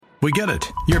We get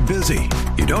it. You're busy.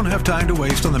 You don't have time to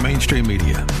waste on the mainstream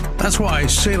media. That's why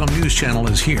Salem News Channel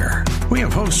is here. We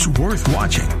have hosts worth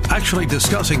watching, actually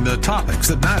discussing the topics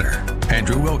that matter.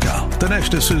 Andrew Wilkow,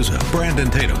 Dinesh D'Souza, Brandon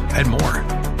Tatum, and more.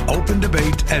 Open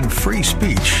debate and free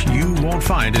speech you won't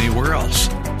find anywhere else.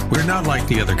 We're not like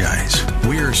the other guys.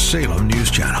 We're Salem News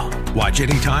Channel. Watch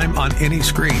anytime on any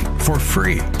screen for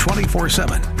free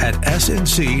 24/7 at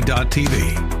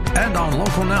snc.tv and on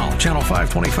Local Now, Channel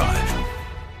 525.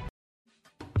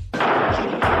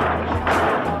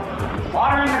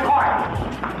 Order in the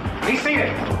court. Be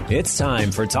seated. It's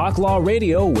time for Talk Law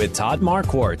Radio with Todd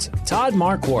Marquardt. Todd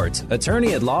Marquardt,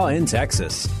 attorney at law in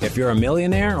Texas. If you're a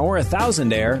millionaire or a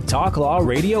thousandaire, Talk Law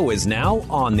Radio is now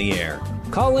on the air.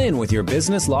 Call in with your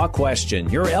business law question,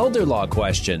 your elder law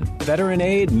question, veteran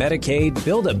aid, Medicaid,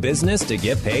 build a business to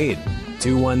get paid.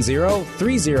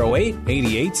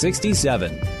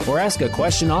 210-308-8867. Or ask a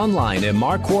question online at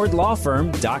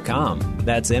marquardtlawfirm.com.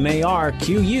 That's MARQUARDT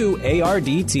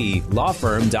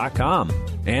lawfirm.com.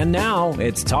 And now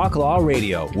it's Talk Law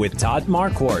Radio with Todd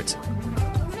Marquardt.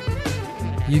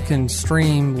 You can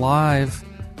stream live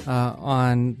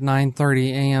on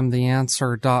 9:30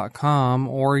 amtheanswer.com,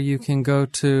 or you can go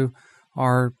to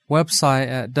our website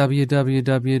at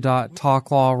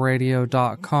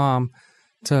www.talklawradio.com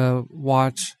to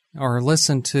watch or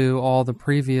listen to all the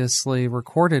previously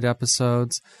recorded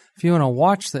episodes. If you want to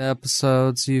watch the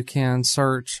episodes, you can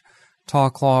search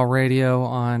Talk Law Radio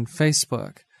on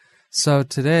Facebook. So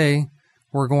today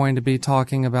we're going to be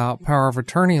talking about power of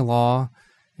attorney law,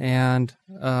 and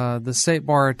the State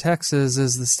Bar of Texas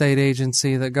is the state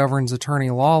agency that governs attorney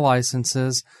law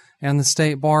licenses, and the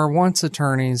State Bar wants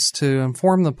attorneys to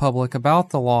inform the public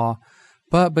about the law,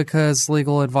 but because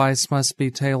legal advice must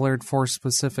be tailored for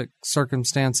specific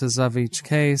circumstances of each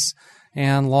case,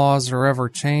 and laws are ever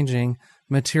changing,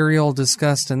 material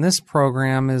discussed in this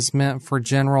program is meant for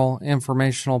general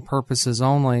informational purposes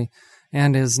only,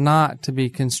 and is not to be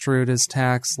construed as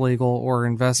tax, legal, or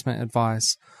investment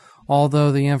advice.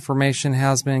 Although the information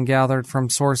has been gathered from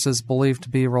sources believed to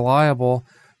be reliable,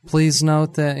 please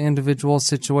note that individual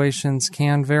situations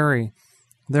can vary.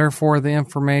 Therefore, the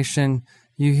information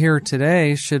you hear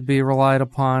today should be relied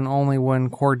upon only when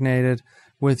coordinated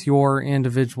with your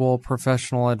individual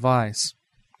professional advice.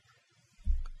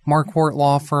 Marquardt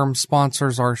Law Firm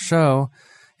sponsors our show,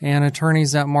 and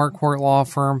attorneys at Marquardt Law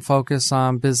Firm focus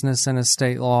on business and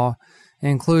estate law,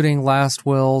 including last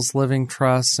wills, living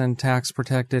trusts, and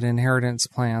tax-protected inheritance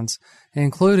plans,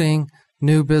 including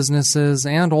new businesses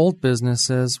and old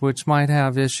businesses which might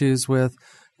have issues with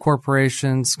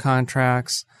corporations,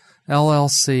 contracts,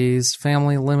 LLCs,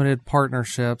 family limited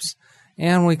partnerships,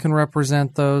 and we can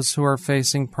represent those who are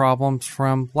facing problems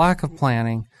from lack of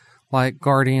planning, like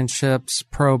guardianships,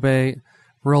 probate,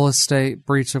 real estate,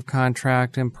 breach of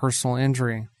contract, and personal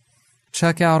injury.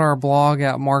 Check out our blog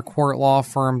at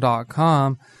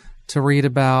marquardtlawfirm.com to read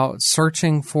about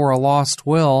searching for a lost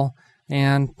will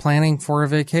and planning for a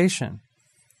vacation.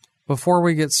 Before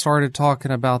we get started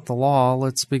talking about the law,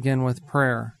 let's begin with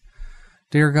prayer.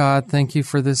 Dear God, thank you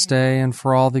for this day and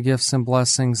for all the gifts and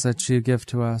blessings that you give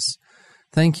to us.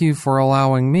 Thank you for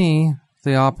allowing me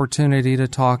the opportunity to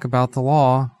talk about the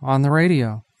law on the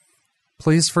radio.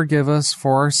 Please forgive us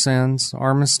for our sins,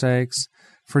 our mistakes,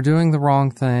 for doing the wrong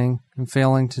thing and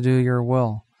failing to do your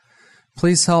will.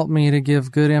 Please help me to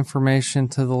give good information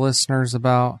to the listeners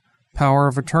about power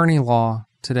of attorney law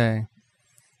today.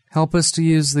 Help us to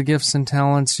use the gifts and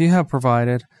talents you have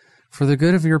provided for the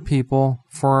good of your people,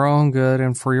 for our own good,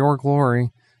 and for your glory.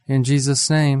 In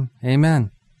Jesus' name, amen.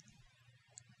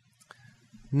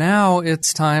 Now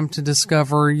it's time to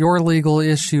discover your legal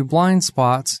issue blind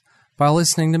spots by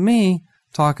listening to me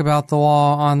talk about the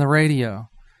law on the radio.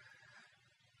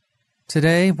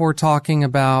 Today we're talking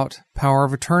about power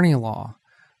of attorney law.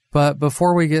 But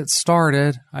before we get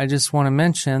started, I just want to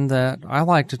mention that I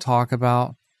like to talk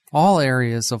about all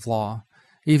areas of law.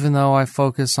 Even though I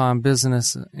focus on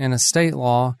business and estate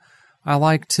law, I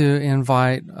like to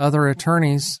invite other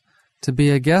attorneys to be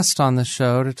a guest on the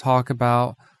show to talk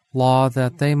about law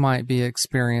that they might be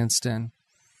experienced in.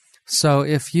 So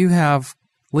if you have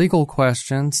legal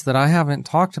questions that I haven't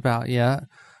talked about yet,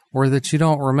 or that you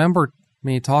don't remember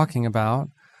me talking about,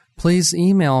 please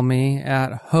email me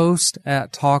at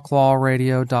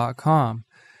host@talklawradio.com.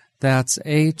 That's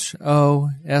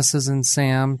HOS as in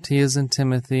Sam, T as in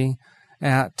Timothy,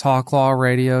 at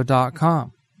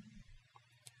talklawradio.com.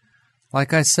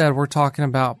 Like I said, we're talking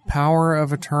about power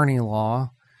of attorney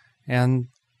law, and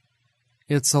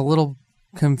it's a little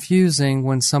confusing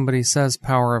when somebody says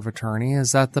power of attorney.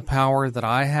 Is that the power that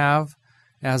I have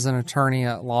as an attorney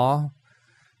at law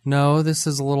No, this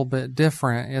is a little bit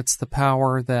different. It's the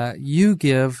power that you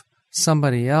give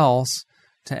somebody else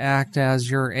to act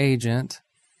as your agent.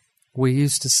 We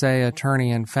used to say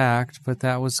attorney in fact, but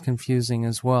that was confusing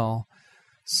as well.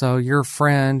 So your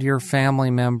friend, your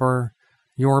family member,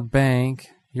 your bank,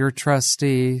 your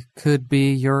trustee could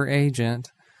be your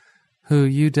agent who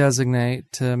you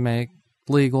designate to make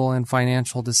legal and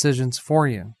financial decisions for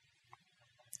you.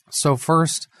 So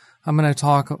first, I'm going to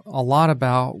talk a lot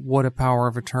about what a power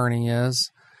of attorney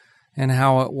is and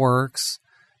how it works,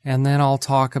 and then I'll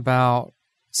talk about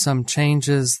some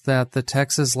changes that the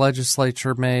Texas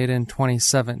legislature made in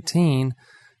 2017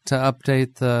 to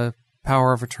update the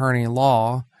power of attorney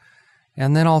law,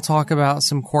 and then I'll talk about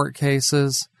some court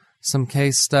cases, some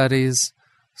case studies,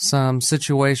 some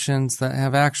situations that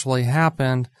have actually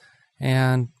happened,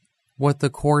 and what the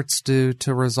courts do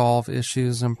to resolve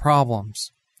issues and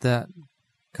problems that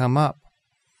come up.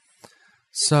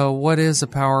 So what is a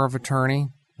power of attorney?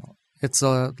 It's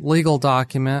a legal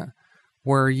document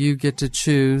where you get to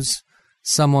choose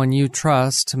someone you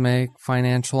trust to make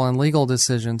financial and legal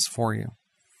decisions for you.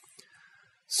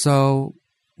 So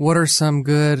what are some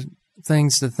good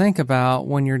things to think about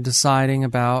when you're deciding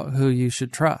about who you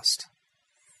should trust?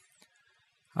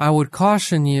 I would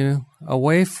caution you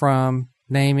away from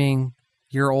naming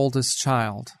your oldest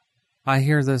child. I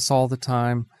hear this all the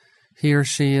time. He or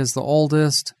she is the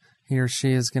oldest. He or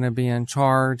she is going to be in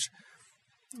charge.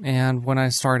 And when I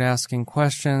start asking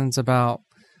questions about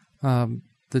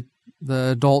the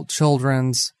adult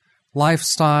children's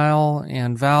lifestyle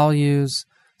and values,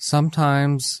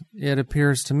 sometimes it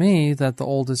appears to me that the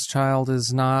oldest child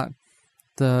is not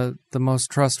the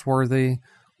most trustworthy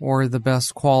or the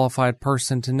best qualified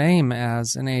person to name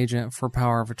as an agent for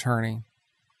power of attorney.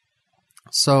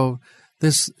 So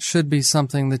this should be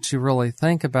something that you really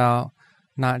think about,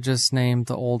 not just name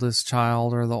the oldest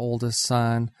child or the oldest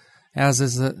son, as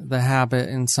is the habit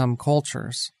in some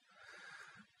cultures.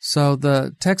 So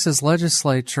the Texas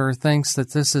legislature thinks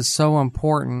that this is so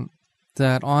important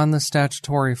that on the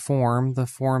statutory form, the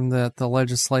form that the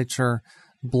legislature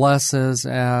blesses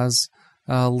as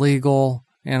legal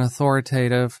and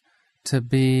authoritative to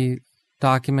be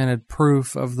documented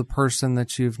proof of the person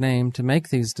that you've named to make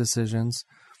these decisions,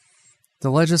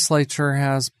 the legislature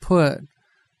has put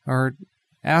or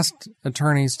asked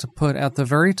attorneys to put at the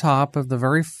very top of the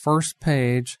very first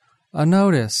page a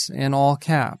notice in all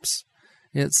caps.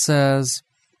 It says,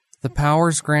 "The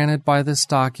powers granted by this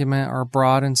document are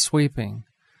broad and sweeping.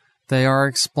 They are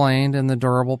explained in the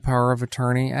Durable Power of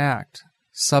Attorney Act,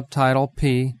 Subtitle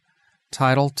P,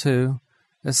 Title II,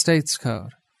 Estates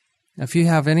Code. If you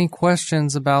have any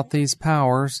questions about these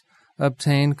powers,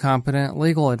 obtain competent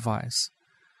legal advice.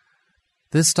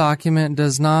 This document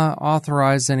does not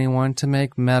authorize anyone to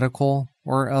make medical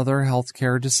or other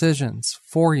healthcare decisions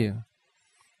for you.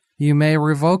 You may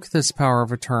revoke this power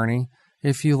of attorney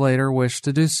if you later wish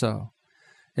to do so.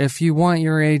 If you want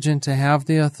your agent to have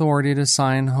the authority to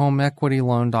sign home equity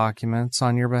loan documents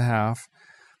on your behalf,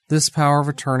 this power of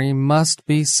attorney must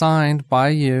be signed by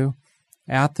you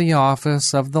at the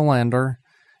office of the lender,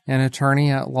 an attorney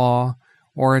at law,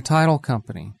 or a title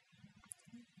company."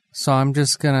 So I'm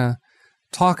just going to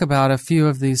talk about a few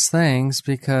of these things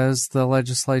because the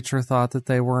legislature thought that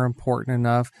they were important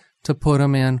enough to put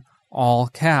them in all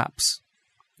caps.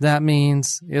 That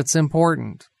means it's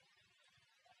important.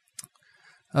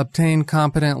 Obtain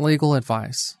competent legal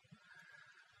advice.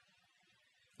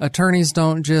 Attorneys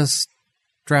don't just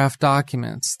draft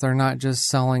documents. They're not just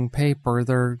selling paper.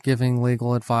 They're giving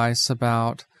legal advice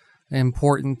about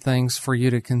important things for you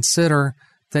to consider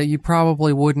that you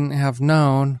probably wouldn't have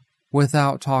known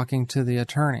without talking to the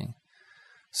attorney.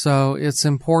 So it's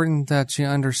important that you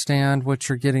understand what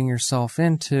you're getting yourself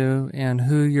into and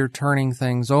who you're turning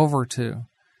things over to.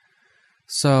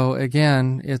 So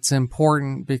again, it's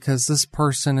important because this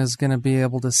person is going to be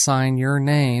able to sign your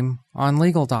name on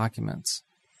legal documents.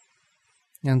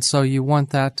 And so you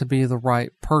want that to be the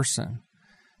right person.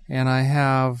 And I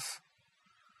have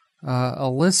a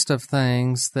list of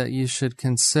things that you should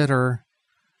consider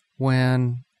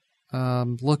when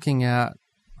looking at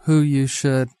who you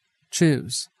should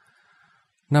choose.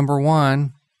 Number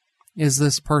one, is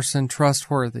this person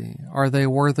trustworthy? Are they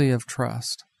worthy of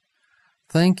trust?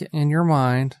 Think in your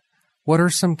mind, what are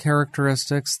some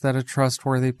characteristics that a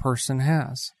trustworthy person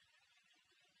has?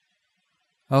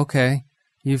 Okay,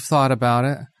 you've thought about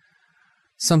it.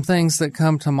 Some things that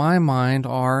come to my mind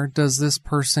are, does this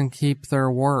person keep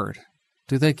their word?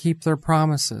 Do they keep their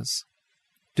promises?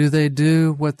 Do they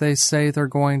do what they say they're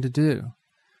going to do?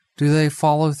 Do they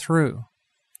follow through?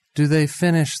 Do they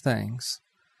finish things?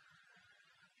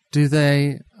 Do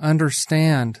they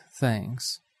understand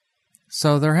things?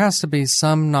 So there has to be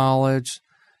some knowledge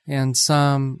and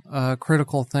some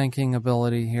critical thinking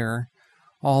ability here.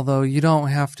 Although you don't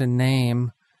have to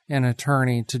name an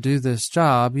attorney to do this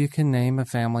job, you can name a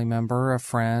family member, a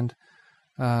friend,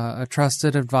 a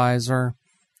trusted advisor,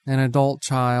 an adult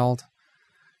child.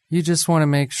 You just want to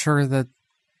make sure that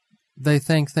they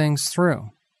think things through.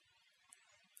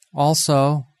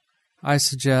 Also, I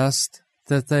suggest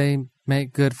that they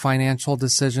make good financial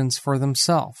decisions for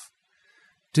themselves.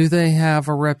 Do they have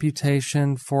a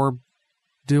reputation for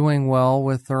doing well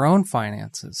with their own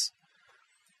finances?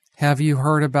 Have you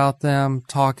heard about them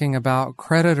talking about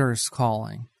creditors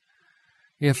calling?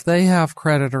 If they have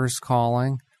creditors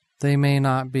calling, they may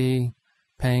not be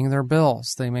paying their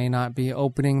bills. They may not be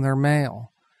opening their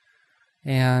mail.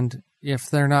 And if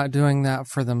they're not doing that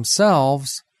for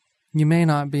themselves, you may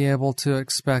not be able to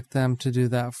expect them to do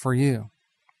that for you.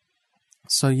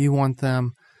 So you want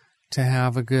them to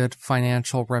have a good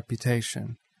financial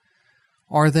reputation.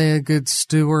 Are they a good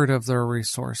steward of their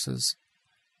resources?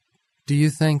 Do you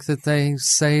think that they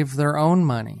save their own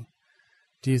money?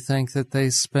 Do you think that they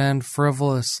spend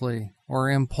frivolously or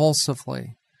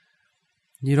impulsively?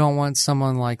 You don't want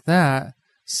someone like that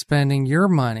spending your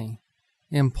money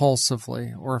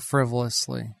impulsively or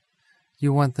frivolously.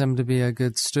 You want them to be a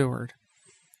good steward.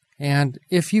 And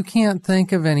if you can't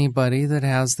think of anybody that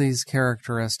has these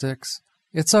characteristics,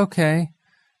 it's okay.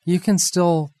 You can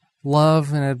still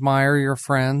love and admire your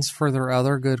friends for their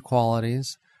other good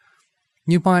qualities.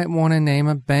 You might want to name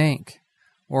a bank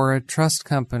or a trust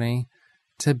company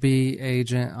to be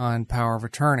agent on power of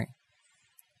attorney.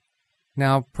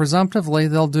 Now, presumptively,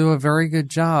 they'll do a very good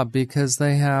job because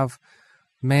they have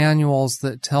manuals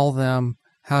that tell them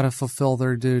how to fulfill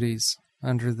their duties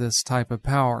under this type of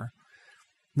power.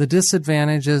 The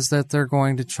disadvantage is that they're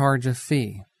going to charge a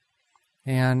fee.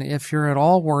 And if you're at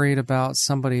all worried about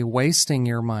somebody wasting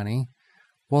your money,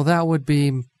 well, that would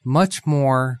be much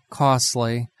more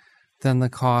costly than the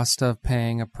cost of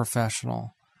paying a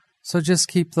professional. So just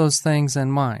keep those things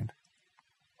in mind.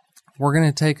 We're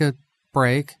going to take a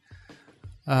break.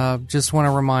 Just want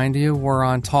to remind you, we're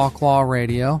on Talk Law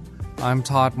Radio. I'm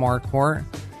Todd Marquardt,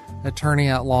 attorney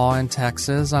at law in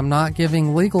Texas. I'm not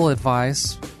giving legal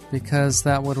advice because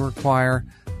that would require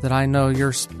that I know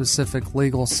your specific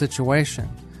legal situation.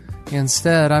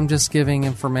 Instead, I'm just giving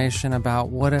information about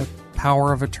what a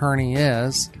power of attorney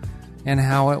is and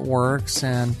how it works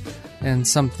and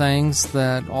some things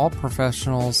that all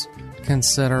professionals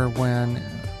consider when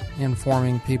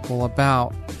informing people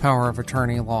about power of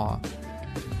attorney law.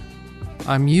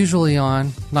 I'm usually on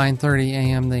 9:30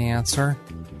 a.m. The Answer.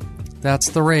 That's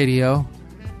the radio.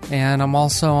 And I'm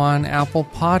also on Apple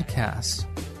Podcasts.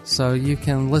 So you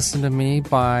can listen to me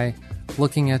by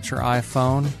looking at your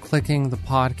iPhone, clicking the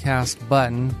podcast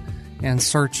button, and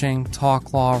searching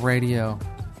Talk Law Radio.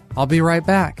 I'll be right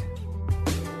back.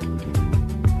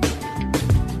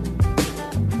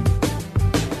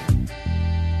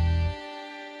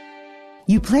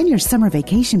 You plan your summer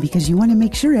vacation because you want to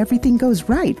make sure everything goes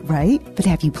right? But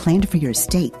have you planned for your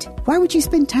estate? Why would you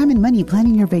spend time and money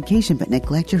planning your vacation but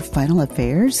neglect your final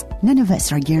affairs? None of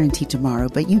us are guaranteed tomorrow,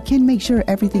 but you can make sure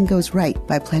everything goes right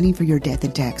by planning for your death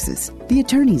and taxes. The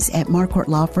attorneys at Marquardt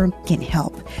Law Firm can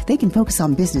help. They can focus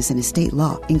on business and estate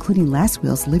law, including last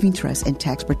wills, living trusts, and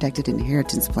tax-protected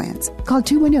inheritance plans. Call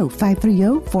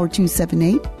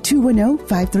 210-530-4278,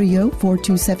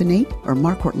 210-530-4278, or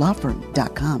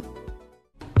marquardtlawfirm.com.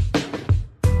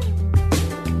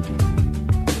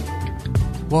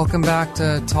 Welcome back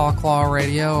to Talk Law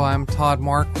Radio. I'm Todd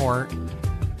Marquardt.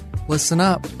 Listen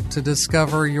up to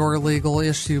discover your legal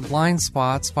issue blind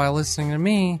spots by listening to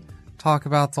me talk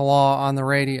about the law on the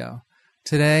radio.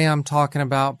 Today I'm talking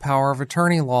about power of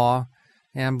attorney law,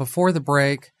 and before the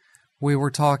break we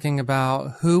were talking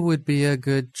about who would be a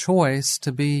good choice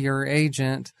to be your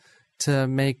agent to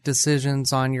make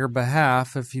decisions on your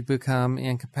behalf if you become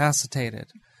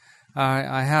incapacitated.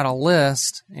 I had a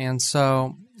list, and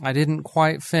so I didn't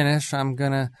quite finish. I'm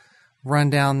going to run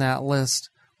down that list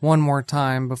one more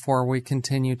time before we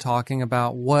continue talking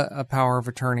about what a power of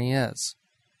attorney is.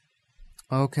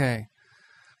 Okay.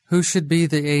 Who should be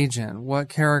the agent? What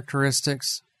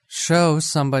characteristics show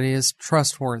somebody is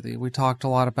trustworthy? We talked a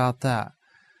lot about that.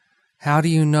 How do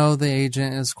you know the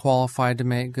agent is qualified to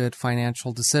make good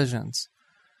financial decisions?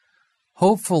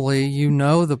 Hopefully, you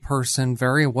know the person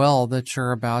very well that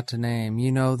you're about to name.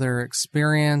 You know their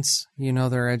experience, you know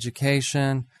their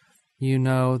education, you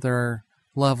know their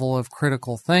level of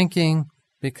critical thinking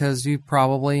because you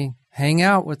probably hang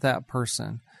out with that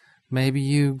person. Maybe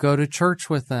you go to church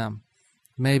with them.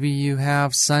 Maybe you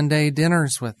have Sunday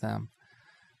dinners with them.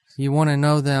 You want to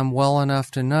know them well enough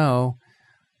to know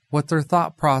what their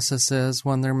thought process is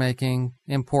when they're making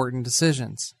important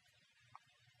decisions.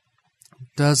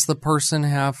 Does the person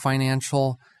have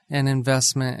financial and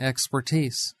investment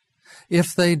expertise?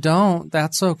 If they don't,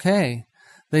 that's okay.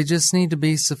 They just need to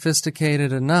be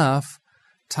sophisticated enough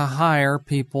to hire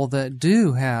people that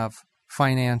do have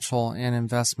financial and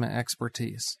investment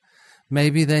expertise.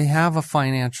 Maybe they have a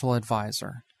financial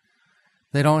advisor.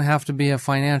 They don't have to be a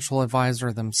financial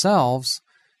advisor themselves.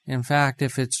 In fact,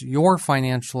 if it's your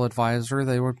financial advisor,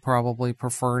 they would probably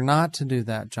prefer not to do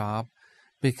that job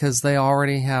because they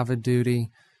already have a duty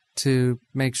to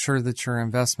make sure that your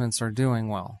investments are doing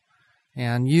well.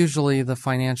 And usually the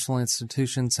financial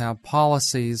institutions have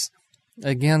policies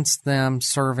against them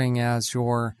serving as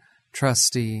your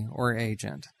trustee or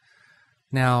agent.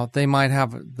 Now,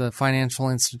 the financial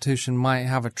institution might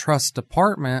have a trust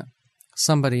department,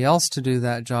 somebody else to do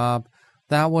that job.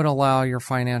 That would allow your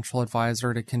financial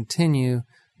advisor to continue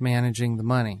managing the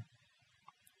money.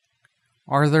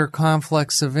 Are there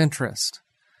conflicts of interest?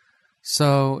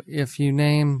 So if you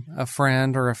name a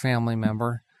friend or a family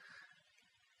member,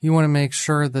 you want to make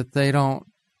sure that they don't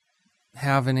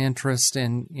have an interest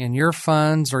in your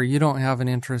funds or you don't have an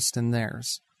interest in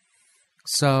theirs.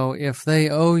 So if they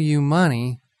owe you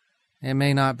money, it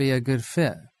may not be a good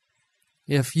fit.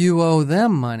 If you owe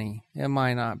them money, it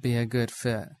might not be a good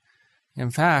fit.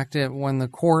 In fact, when the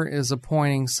court is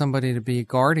appointing somebody to be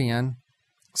guardian,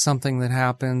 something that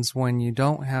happens when you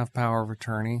don't have power of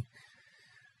attorney,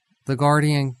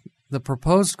 the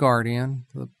proposed guardian,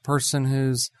 the person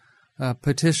who's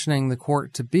petitioning the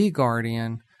court to be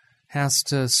guardian, has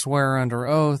to swear under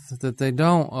oath that they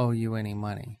don't owe you any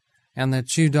money and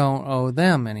that you don't owe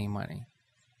them any money.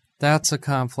 That's a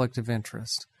conflict of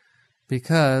interest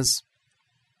because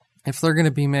if they're going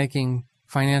to be making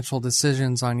financial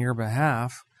decisions on your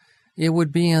behalf, it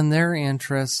would be in their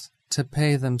interest to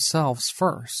pay themselves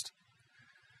first.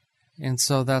 And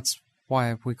so that's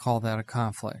why we call that a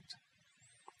conflict.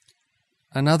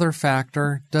 Another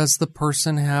factor, does the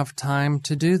person have time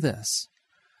to do this?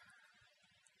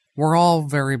 We're all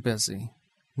very busy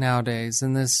nowadays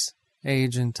in this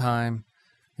age and time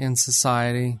in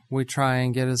society. We try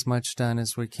and get as much done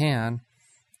as we can,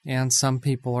 and some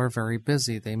people are very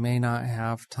busy. They may not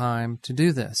have time to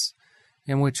do this,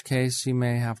 in which case you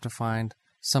may have to find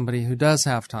somebody who does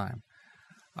have time.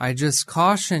 I just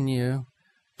caution you,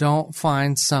 don't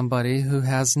find somebody who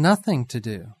has nothing to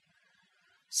do.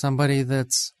 Somebody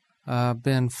that's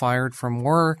been fired from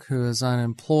work, who is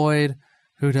unemployed,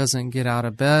 who doesn't get out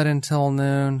of bed until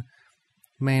noon,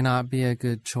 may not be a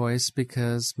good choice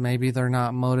because maybe they're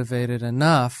not motivated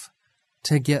enough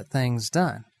to get things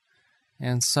done.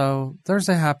 And so there's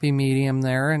a happy medium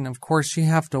there. And of course, you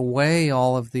have to weigh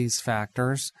all of these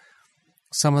factors.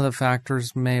 Some of the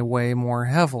factors may weigh more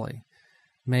heavily.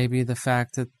 Maybe the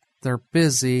fact that they're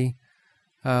busy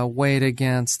weighed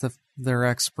against their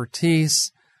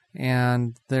expertise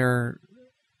and their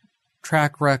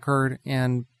track record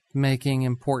in making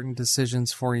important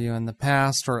decisions for you in the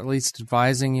past, or at least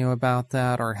advising you about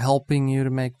that or helping you to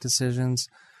make decisions,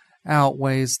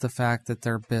 outweighs the fact that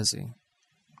they're busy.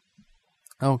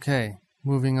 Okay,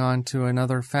 moving on to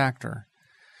another factor.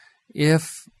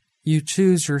 If you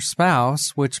choose your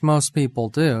spouse, which most people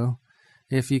do,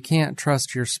 if you can't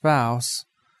trust your spouse,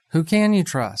 who can you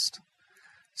trust?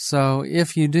 So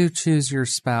if you do choose your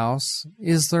spouse,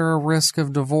 is there a risk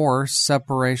of divorce,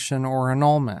 separation, or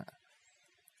annulment?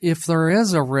 If there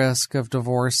is a risk of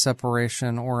divorce,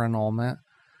 separation, or annulment,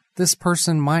 this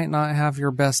person might not have your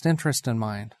best interest in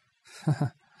mind.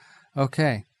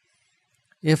 Okay.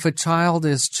 If a child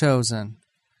is chosen,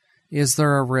 is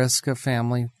there a risk of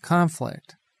family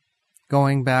conflict?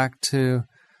 Going back to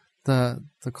the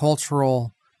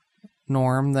cultural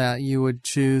norm that you would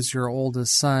choose your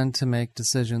oldest son to make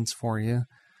decisions for you,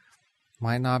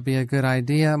 might not be a good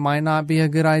idea. It might not be a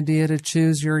good idea to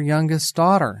choose your youngest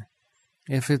daughter.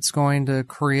 If it's going to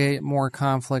create more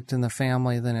conflict in the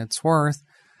family than it's worth,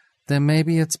 then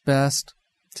maybe it's best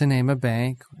to name a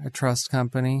bank, a trust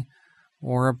company,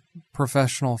 or a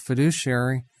professional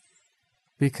fiduciary,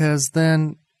 because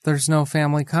then there's no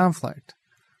family conflict.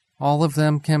 All of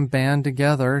them can band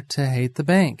together to hate the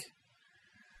bank.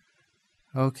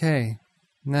 Okay,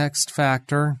 next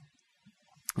factor.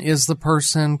 Is the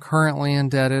person currently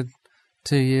indebted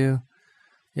to you?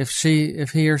 If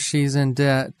he or she's in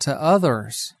debt to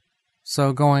others.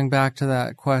 So going back to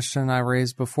that question I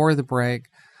raised before the break,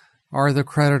 are the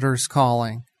creditors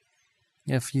calling?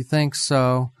 If you think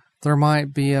so, there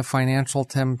might be a financial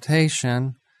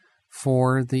temptation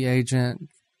for the agent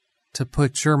to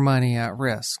put your money at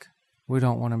risk. We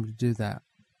don't want them to do that.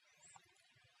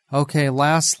 Okay,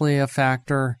 lastly, a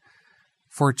factor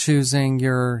for choosing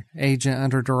your agent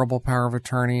under durable power of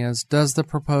attorney is, does the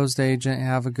proposed agent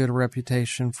have a good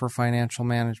reputation for financial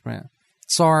management?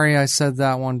 Sorry, I said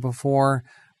that one before,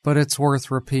 but it's worth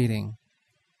repeating.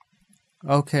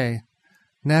 Okay,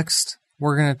 next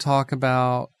we're going to talk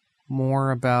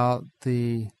more about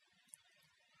the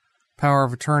power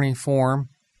of attorney form.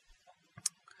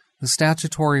 The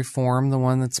statutory form, the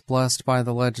one that's blessed by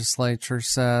the legislature,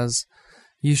 says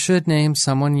you should name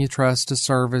someone you trust to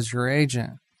serve as your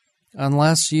agent.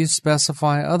 Unless you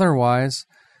specify otherwise,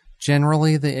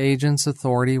 generally the agent's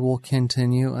authority will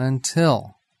continue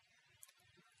until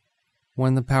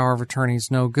when the power of attorney is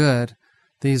no good.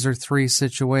 These are 3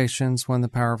 situations when the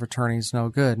power of attorney is no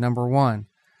good. Number 1,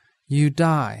 you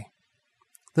die.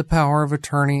 The power of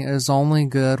attorney is only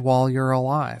good while you're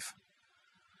alive.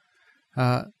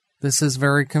 This is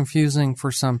very confusing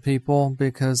for some people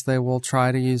because they will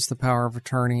try to use the power of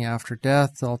attorney after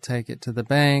death. They'll take it to the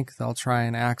bank. They'll try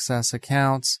and access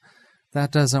accounts.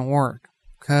 That doesn't work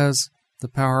because the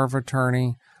power of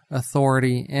attorney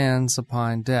authority ends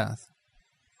upon death.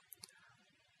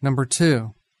 Number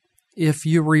 2, if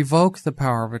you revoke the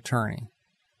power of attorney,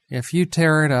 if you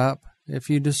tear it up, if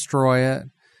you destroy it,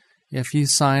 if you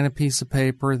sign a piece of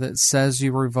paper that says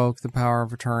you revoke the power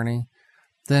of attorney,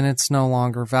 then it's no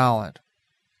longer valid.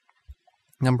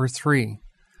 Number 3,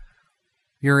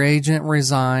 your agent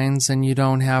resigns and you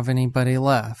don't have anybody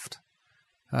left.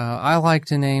 I like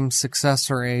to name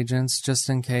successor agents just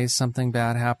in case something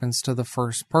bad happens to the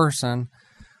first person.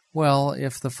 Well,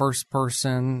 if the first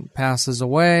person passes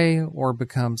away or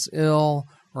becomes ill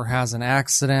or has an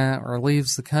accident or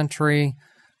leaves the country,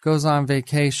 goes on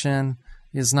vacation,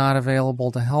 is not available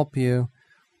to help you,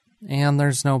 and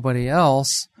there's nobody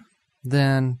else,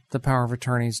 then the power of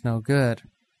attorney is no good.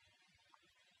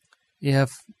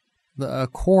 If a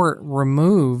court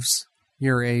removes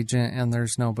your agent and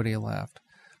there's nobody left.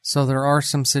 So there are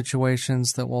some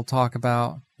situations that we'll talk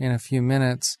about in a few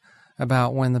minutes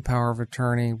about when the power of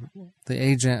attorney, the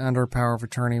agent under power of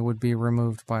attorney, would be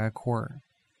removed by a court.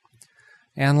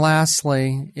 And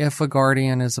lastly, if a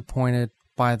guardian is appointed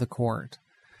by the court.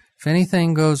 If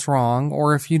anything goes wrong,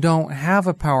 or if you don't have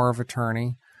a power of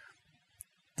attorney,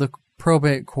 the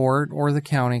probate court or the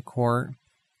county court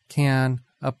can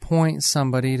appoint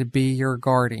somebody to be your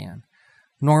guardian.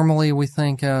 Normally we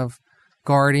think of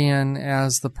guardian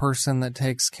as the person that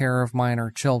takes care of minor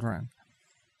children.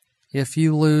 If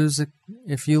you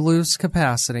lose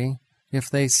capacity, if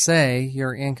they say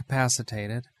you're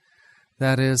incapacitated,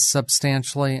 that is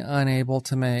substantially unable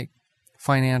to make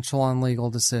financial and legal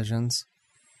decisions,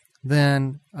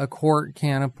 then a court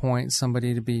can appoint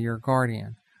somebody to be your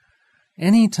guardian.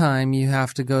 Anytime you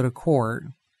have to go to court,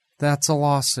 that's a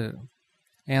lawsuit.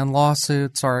 And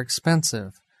lawsuits are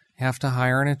expensive. You have to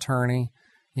hire an attorney.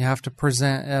 You have to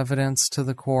present evidence to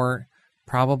the court.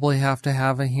 Probably have to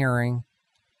have a hearing.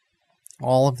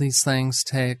 All of these things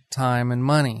take time and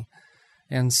money.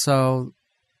 And so,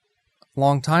 a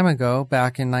long time ago,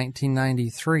 back in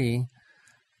 1993,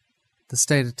 the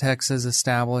state of Texas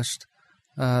established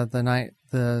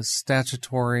the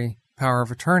Statutory Power of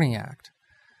Attorney Act.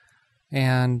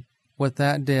 And what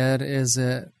that did is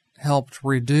it helped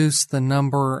reduce the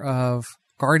number of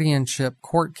guardianship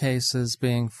court cases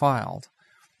being filed.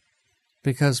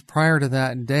 Because prior to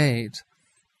that date,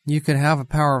 you could have a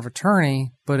power of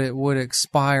attorney, but it would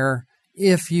expire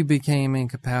if you became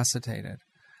incapacitated.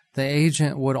 The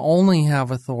agent would only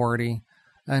have authority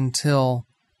until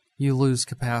you lose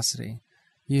capacity.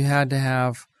 You had to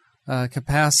have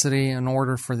capacity in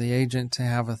order for the agent to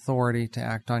have authority to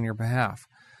act on your behalf.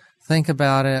 Think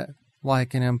about it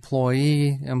like an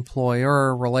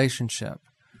employee-employer relationship.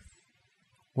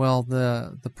 Well,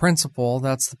 the principal,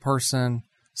 that's the person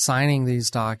signing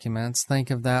these documents, think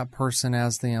of that person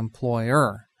as the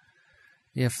employer.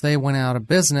 If they went out of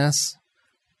business,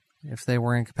 if they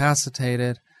were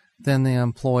incapacitated, then the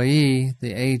employee,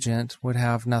 the agent, would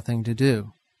have nothing to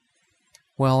do.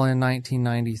 Well, in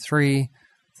 1993,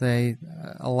 they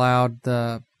allowed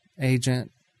the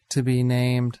agent to be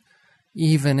named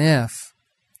even if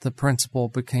the principal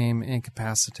became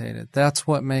incapacitated. That's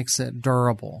what makes it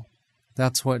durable.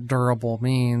 That's what durable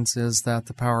means, is that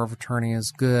the power of attorney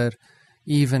is good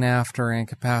even after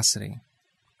incapacity.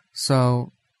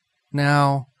 So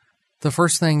now the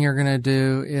first thing you're going to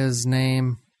do is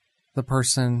name the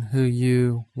person who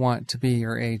you want to be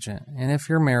your agent. And if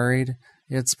you're married,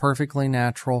 it's perfectly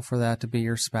natural for that to be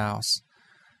your spouse.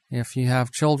 If you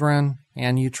have children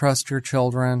and you trust your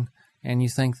children and you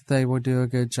think that they would do a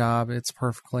good job, it's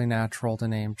perfectly natural to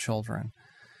name children.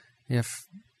 If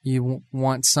you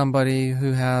want somebody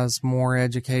who has more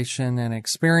education and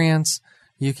experience,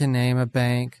 you can name a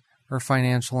bank or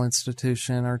financial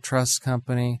institution or trust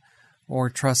company or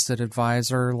trusted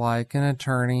advisor like an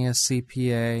attorney, a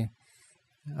CPA,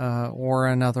 or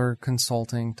another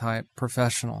consulting type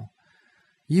professional.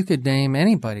 You could name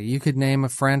anybody. You could name a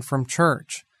friend from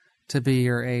church to be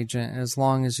your agent, as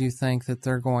long as you think that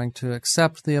they're going to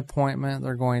accept the appointment,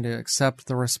 they're going to accept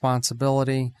the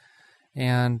responsibility,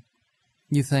 and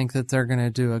you think that they're going to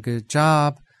do a good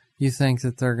job, you think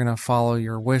that they're going to follow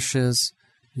your wishes,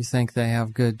 you think they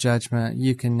have good judgment,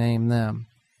 you can name them.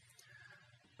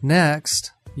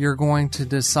 Next, you're going to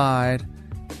decide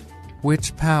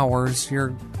which powers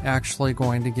you're actually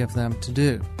going to give them to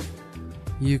do.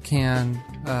 You can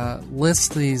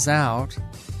list these out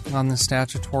on the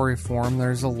statutory form.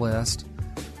 There's a list,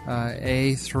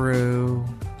 A through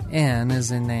N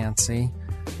as in Nancy,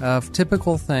 of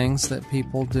typical things that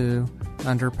people do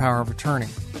under power of attorney.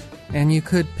 And you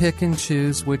could pick and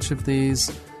choose which of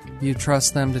these you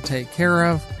trust them to take care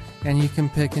of, and you can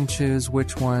pick and choose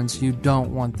which ones you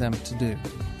don't want them to do.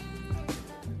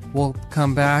 We'll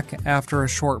come back after a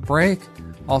short break.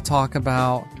 I'll talk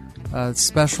about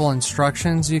special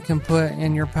instructions you can put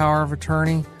in your power of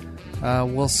attorney.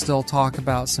 We'll still talk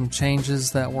about some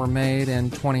changes that were made in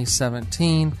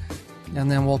 2017, and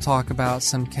then we'll talk about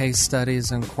some case studies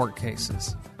and court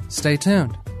cases. Stay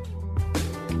tuned.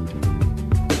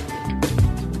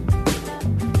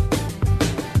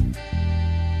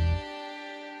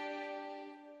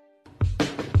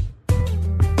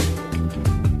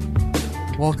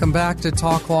 Welcome back to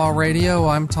Talk Law Radio.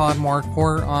 I'm Todd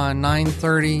Marquardt on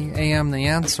 9:30 a.m. The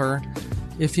Answer.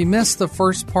 If you missed the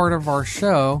first part of our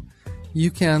show, you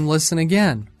can listen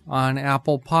again on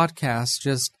Apple Podcasts.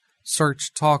 Just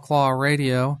search Talk Law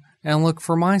Radio and look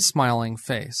for my smiling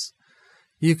face.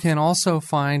 You can also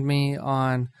find me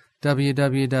on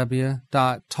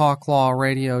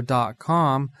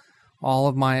www.talklawradio.com. All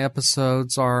of my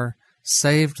episodes are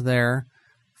saved there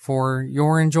for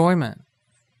your enjoyment.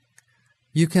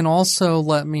 You can also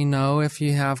let me know if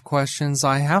you have questions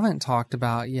I haven't talked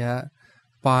about yet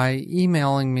by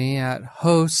emailing me at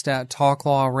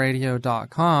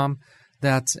host@talklawradio.com.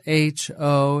 That's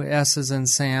HOS as in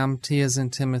Sam, T as in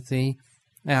Timothy,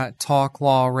 at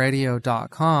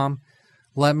talklawradio.com.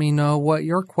 Let me know what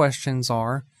your questions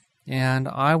are, and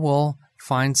I will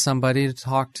find somebody to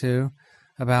talk to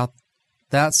about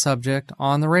that subject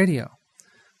on the radio.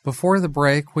 Before the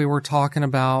break, we were talking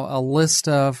about a list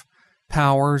of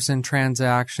powers and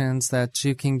transactions that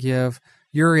you can give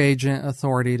your agent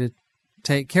authority to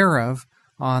take care of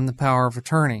on the power of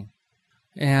attorney.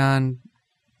 And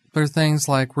there are things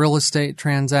like real estate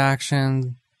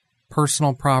transactions,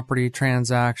 personal property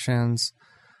transactions,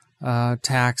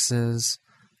 taxes.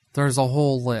 There's a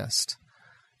whole list.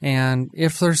 And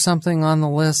if there's something on the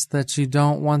list that you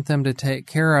don't want them to take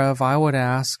care of, I would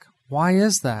ask, why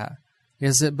is that?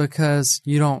 Is it because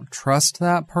you don't trust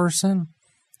that person?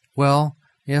 Well,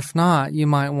 if not, you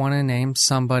might want to name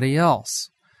somebody else,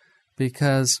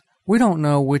 because we don't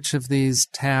know which of these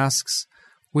tasks,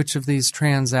 which of these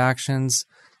transactions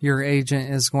your agent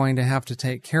is going to have to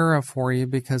take care of for you,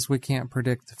 because we can't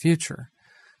predict the future.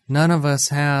 None of us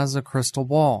has a crystal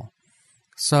ball.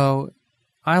 So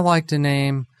I like to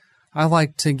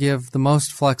give the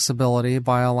most flexibility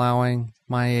by allowing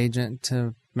my agent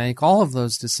to make all of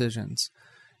those decisions,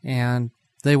 and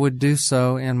they would do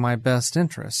so in my best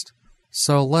interest.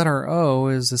 So letter O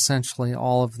is essentially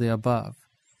all of the above.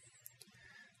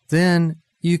 Then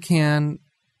you can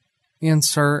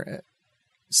insert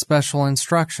special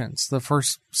instructions. The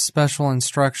first special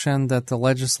instruction that the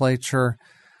legislature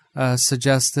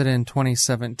suggested in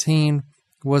 2017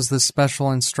 was the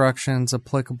special instructions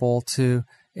applicable to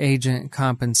agent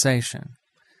compensation.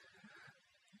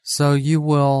 So you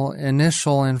will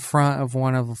initial in front of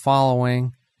one of the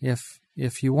following if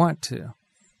you want to.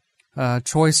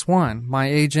 Choice 1, my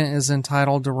agent is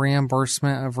entitled to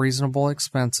reimbursement of reasonable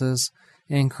expenses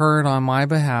incurred on my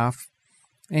behalf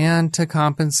and to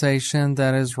compensation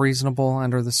that is reasonable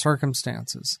under the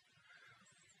circumstances.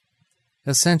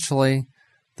 Essentially,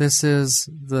 this is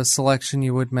the selection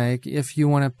you would make if you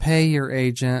want to pay your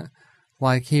agent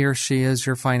like he or she is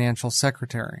your financial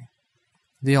secretary.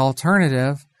 The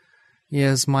alternative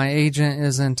is my agent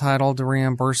is entitled to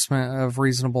reimbursement of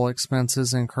reasonable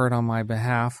expenses incurred on my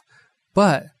behalf,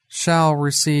 but shall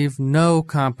receive no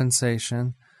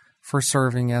compensation for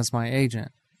serving as my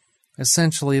agent.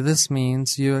 Essentially, this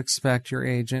means you expect your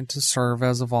agent to serve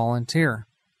as a volunteer.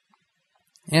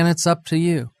 And it's up to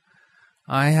you.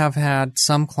 I have had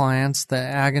some clients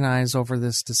that agonize over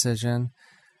this decision,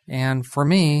 and for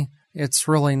me, it's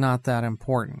really not that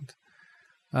important.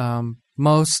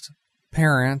 Most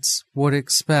parents would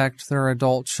expect their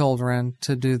adult children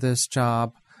to do this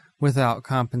job without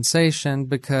compensation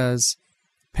because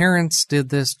parents did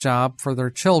this job for their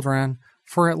children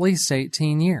for at least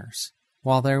 18 years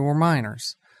while they were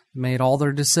minors, made all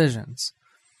their decisions.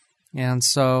 And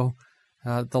so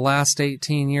the last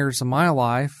 18 years of my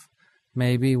life,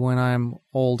 maybe when I'm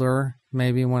older,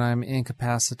 maybe when I'm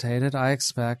incapacitated, I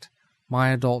expect my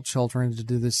adult children to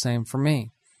do the same for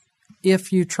me.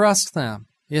 If you trust them.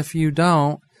 If you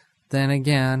don't, then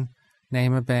again,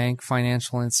 name a bank,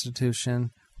 financial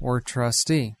institution, or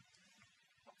trustee.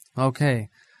 Okay,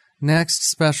 next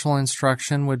special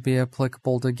instruction would be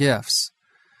applicable to gifts.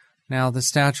 Now, the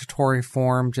statutory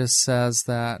form just says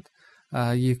that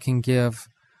you can give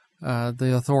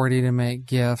the authority to make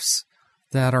gifts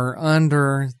that are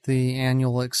under the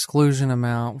annual exclusion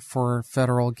amount for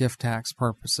federal gift tax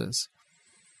purposes.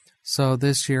 So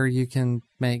this year you can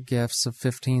make gifts of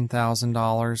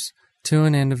 $15,000 to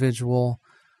an individual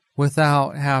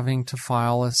without having to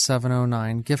file a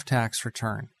 709 gift tax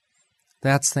return.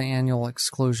 That's the annual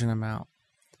exclusion amount.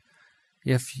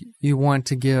 If you want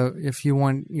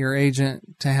your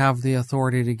agent to have the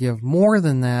authority to give more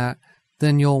than that,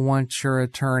 then you'll want your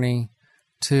attorney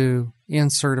to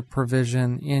insert a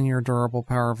provision in your durable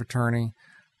power of attorney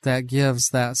that gives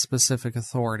that specific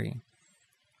authority.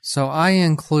 So I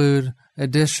include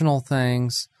additional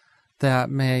things that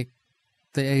make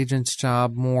the agent's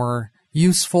job more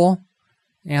useful,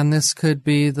 and this could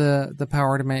be the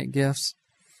power to make gifts.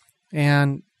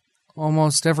 And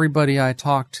almost everybody I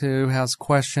talk to has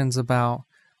questions about,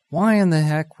 why in the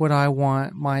heck would I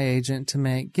want my agent to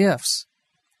make gifts?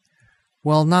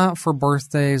 Well, not for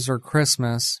birthdays or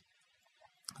Christmas.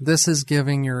 This is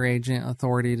giving your agent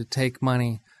authority to take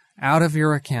money out of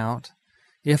your account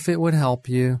if it would help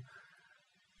you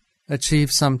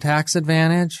achieve some tax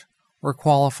advantage or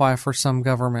qualify for some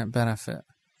government benefit.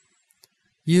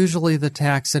 Usually the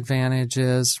tax advantage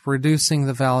is reducing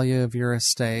the value of your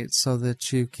estate so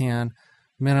that you can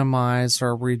minimize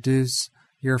or reduce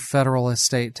your federal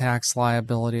estate tax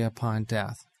liability upon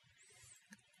death.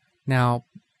 Now,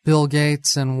 Bill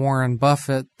Gates and Warren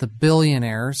Buffett, the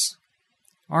billionaires,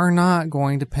 are not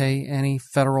going to pay any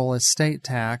federal estate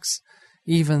tax,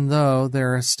 even though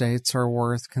their estates are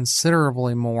worth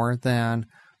considerably more than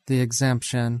the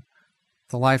exemption,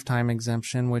 the lifetime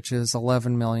exemption, which is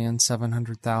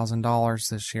 $11,700,000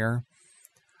 this year.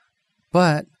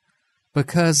 But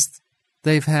because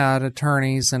they've had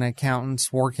attorneys and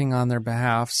accountants working on their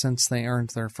behalf since they earned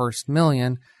their first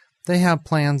million, they have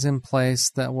plans in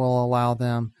place that will allow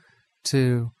them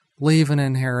to leave an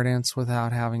inheritance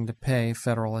without having to pay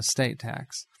federal estate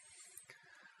tax.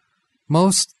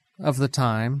 Most of the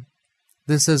time,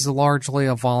 this is largely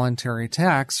a voluntary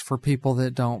tax for people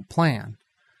that don't plan.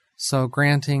 So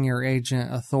granting your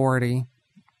agent authority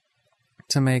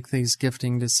to make these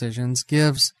gifting decisions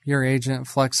gives your agent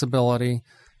flexibility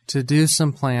to do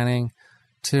some planning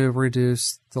to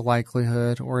reduce the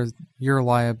likelihood or your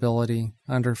liability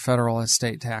under federal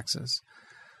estate taxes.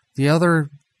 The other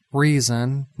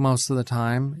reason, most of the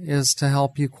time, is to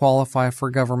help you qualify for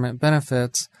government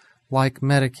benefits like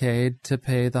Medicaid to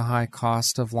pay the high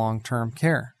cost of long-term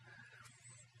care.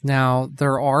 Now,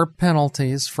 there are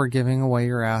penalties for giving away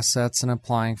your assets and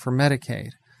applying for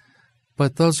Medicaid,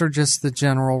 but those are just the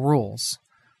general rules.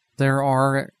 There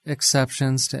are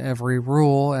exceptions to every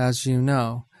rule, as you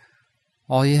know.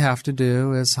 All you have to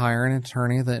do is hire an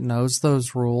attorney that knows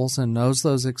those rules and knows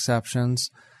those exceptions,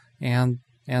 and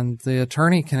the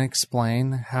attorney can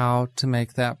explain how to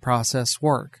make that process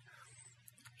work.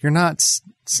 You're not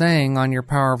saying on your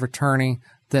power of attorney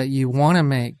that you want to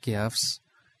make gifts.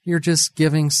 You're just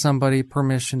giving somebody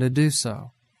permission to do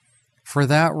so. For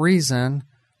that reason,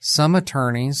 some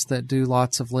attorneys that do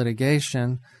lots of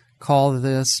litigation call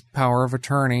this power of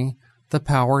attorney the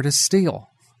power to steal,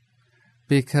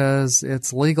 because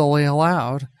it's legally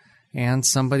allowed and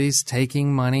somebody's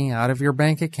taking money out of your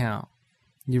bank account.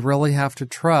 You really have to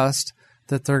trust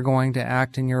that they're going to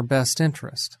act in your best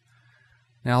interest.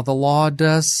 Now, the law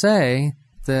does say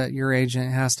that your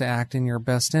agent has to act in your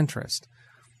best interest.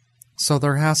 So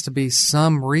there has to be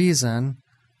some reason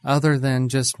other than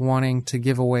just wanting to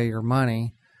give away your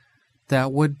money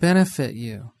that would benefit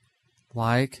you,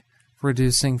 like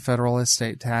reducing federal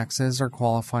estate taxes or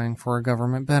qualifying for a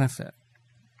government benefit.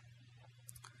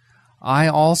 I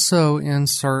also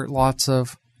insert lots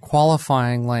of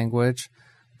qualifying language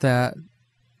that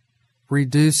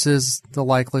reduces the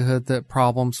likelihood that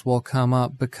problems will come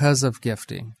up because of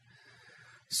gifting.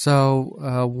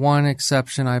 So one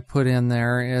exception I put in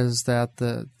there is that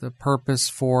the purpose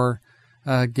for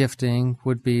gifting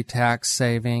would be tax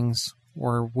savings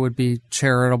would be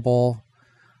charitable,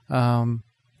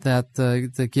 that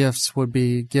the gifts would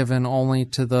be given only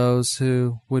to those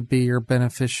who would be your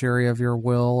beneficiary of your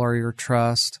will or your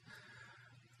trust,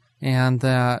 and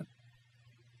that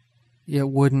it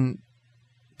wouldn't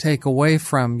take away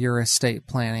from your estate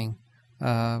planning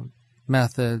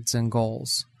methods and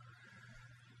goals.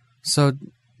 So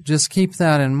just keep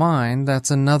that in mind. That's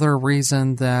another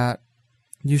reason that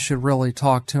you should really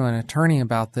talk to an attorney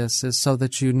about this, is so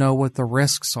that you know what the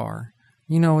risks are.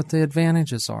 You know what the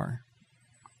advantages are.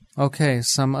 Okay,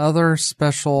 some other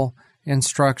special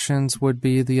instructions would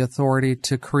be the authority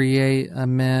to create,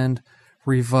 amend,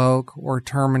 revoke, or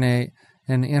terminate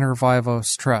an inter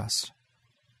vivos trust.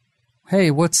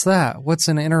 Hey, what's that? What's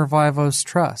an inter vivos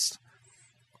trust?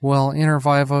 Well, inter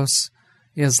vivos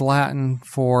is Latin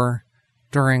for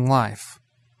during life.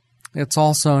 It's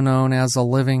also known as a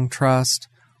living trust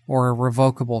or a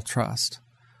revocable trust.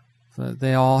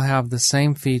 They all have the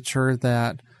same feature,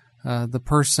 that the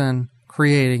person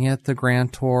creating it, the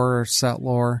grantor or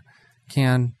settlor,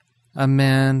 can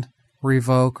amend,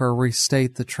 revoke, or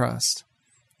restate the trust.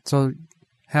 So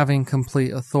having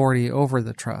complete authority over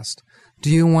the trust. Do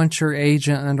you want your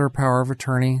agent under power of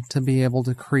attorney to be able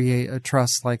to create a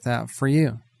trust like that for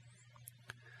you?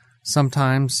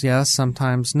 Sometimes yes,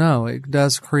 sometimes no. It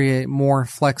does create more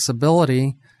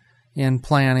flexibility in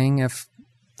planning if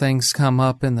things come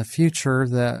up in the future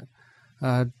that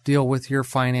deal with your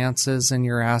finances and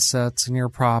your assets and your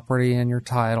property and your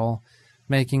title,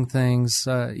 making things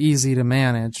easy to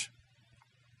manage.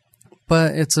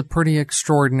 But it's a pretty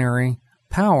extraordinary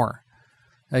power.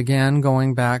 Again,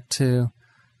 going back to,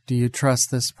 do you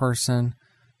trust this person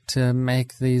to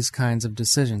make these kinds of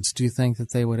decisions? Do you think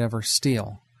that they would ever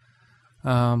steal?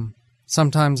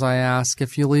 Sometimes I ask,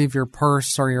 if you leave your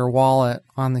purse or your wallet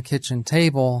on the kitchen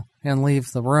table and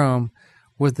leave the room,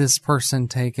 would this person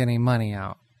take any money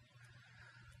out?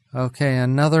 Okay,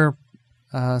 another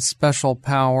special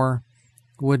power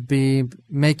would be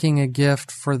making a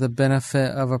gift for the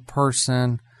benefit of a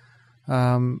person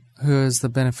who is the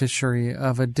beneficiary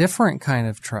of a different kind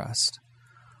of trust,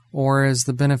 or is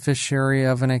the beneficiary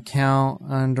of an account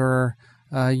under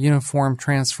Uniform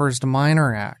Transfers to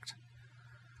Minor Act,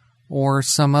 or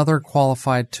some other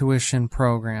qualified tuition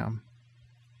program.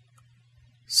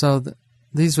 So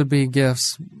these would be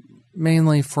gifts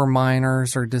mainly for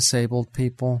minors or disabled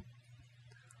people.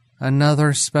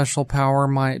 Another special power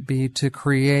might be to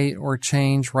create or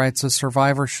change rights of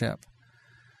survivorship.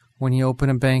 When you open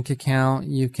a bank account,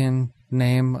 you can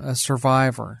name a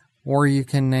survivor, or you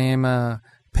can name a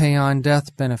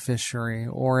pay-on-death beneficiary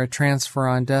or a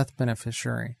transfer-on-death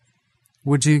beneficiary.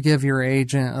 Would you give your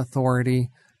agent authority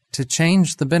to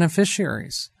change the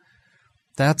beneficiaries?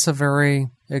 That's a very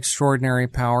extraordinary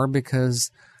power, because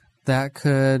that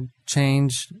could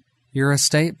change your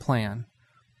estate plan.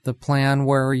 The plan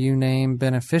where you name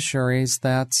beneficiaries,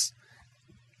 that's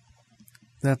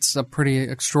a pretty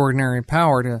extraordinary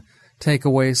power to take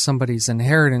away somebody's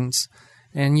inheritance,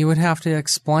 and you would have to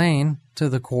explain to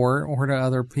the court or to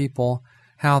other people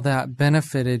how that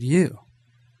benefited you.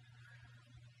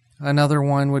 Another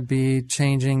one would be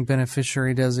changing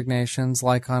beneficiary designations,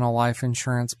 like on a life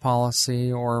insurance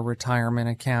policy or a retirement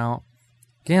account.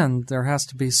 Again, there has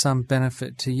to be some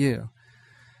benefit to you.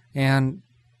 And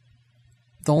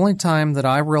the only time that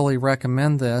I really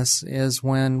recommend this is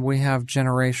when we have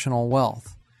generational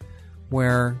wealth,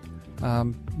 where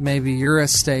maybe your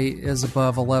estate is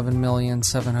above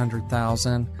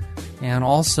 $11,700,000, and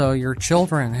also your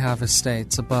children have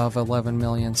estates above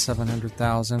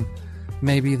 $11,700,000.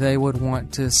 Maybe they would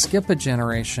want to skip a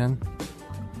generation.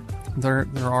 There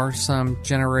are some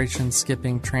generation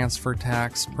skipping transfer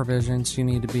tax provisions you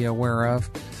need to be aware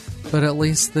of, but at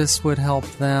least this would help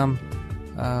them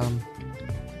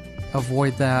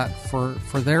avoid that for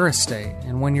their estate.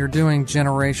 And when you're doing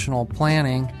generational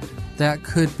planning, that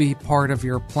could be part of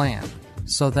your plan.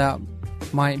 So that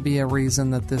might be a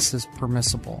reason that this is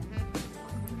permissible.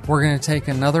 We're going to take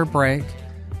another break.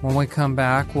 When we come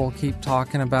back, we'll keep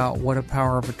talking about what a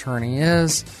power of attorney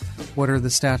is, what are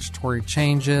the statutory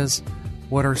changes,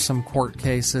 what are some court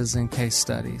cases and case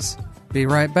studies. Be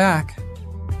right back.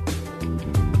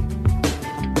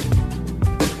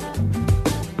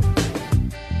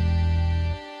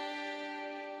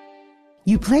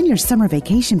 You plan your summer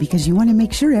vacation because you want to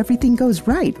make sure everything goes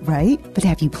right, right? But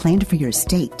have you planned for your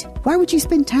estate? Why would you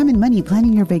spend time and money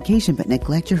planning your vacation but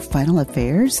neglect your final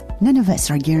affairs? None of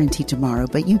us are guaranteed tomorrow,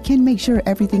 but you can make sure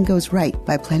everything goes right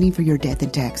by planning for your death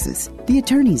and taxes. The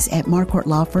attorneys at Marquardt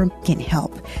Law Firm can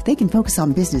help. They can focus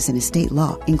on business and estate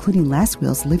law, including last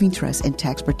wills, living trusts, and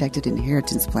tax-protected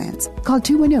inheritance plans. Call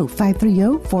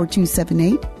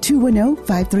 210-530-4278,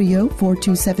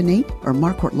 210-530-4278, or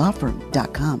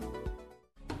marquardtlawfirm.com.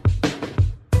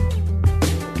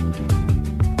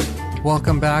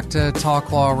 Welcome back to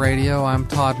Talk Law Radio. I'm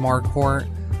Todd Marquardt.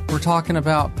 We're talking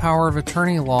about power of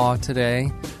attorney law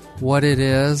today, what it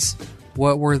is,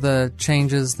 what were the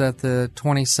changes that the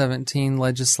 2017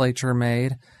 legislature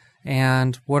made,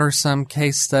 and what are some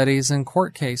case studies and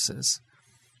court cases.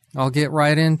 I'll get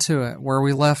right into it. Where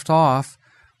we left off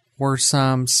were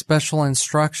some special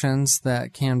instructions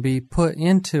that can be put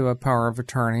into a power of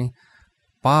attorney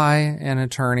by an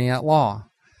attorney at law.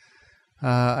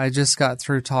 I just got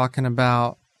through talking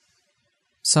about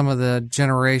some of the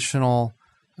generational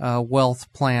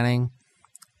wealth planning.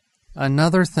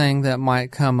 Another thing that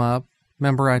might come up,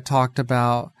 remember I talked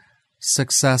about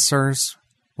successors,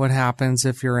 what happens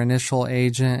if your initial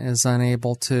agent is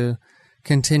unable to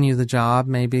continue the job.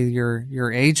 Maybe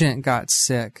your agent got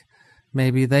sick,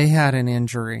 maybe they had an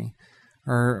injury,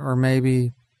 or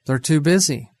maybe they're too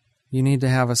busy. You need to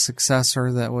have a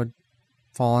successor that would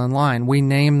fall in line. We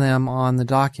name them on the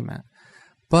document.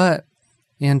 But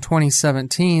in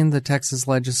 2017, the Texas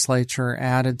legislature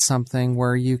added something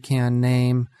where you can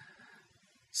name,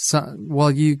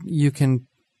 you can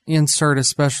insert a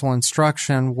special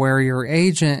instruction where your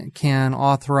agent can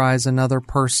authorize another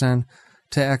person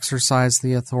to exercise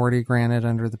the authority granted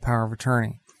under the power of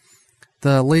attorney.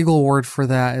 The legal word for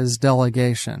that is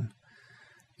delegation.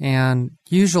 And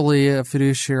usually a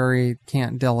fiduciary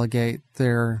can't delegate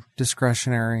their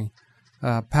discretionary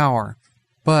power.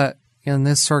 But in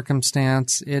this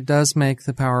circumstance, it does make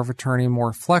the power of attorney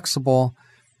more flexible.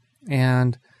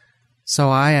 And so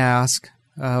I ask,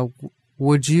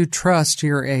 would you trust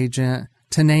your agent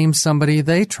to name somebody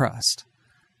they trust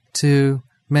to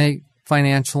make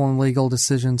financial and legal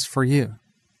decisions for you?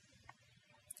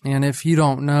 And if you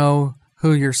don't know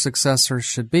who your successors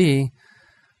should be,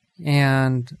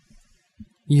 and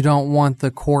you don't want the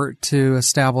court to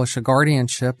establish a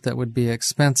guardianship that would be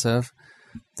expensive,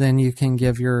 then you can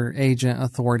give your agent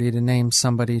authority to name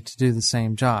somebody to do the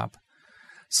same job.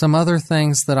 Some other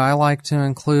things that I like to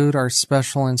include are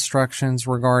special instructions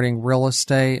regarding real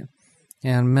estate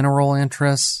and mineral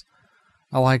interests.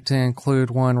 I like to include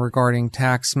one regarding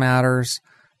tax matters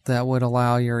that would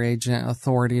allow your agent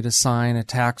authority to sign a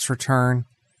tax return.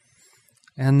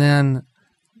 And then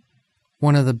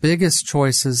one of the biggest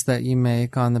choices that you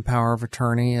make on the power of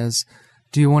attorney is,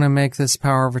 do you want to make this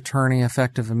power of attorney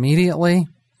effective immediately,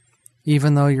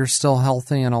 even though you're still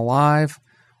healthy and alive,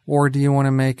 or do you want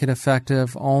to make it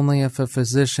effective only if a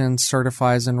physician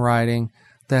certifies in writing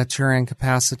that you're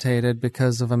incapacitated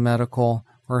because of a medical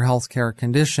or healthcare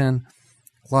condition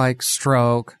like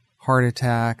stroke, heart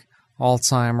attack,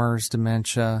 Alzheimer's,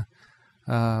 dementia,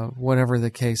 whatever the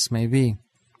case may be.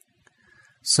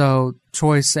 So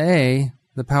choice A,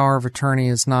 the power of attorney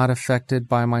is not affected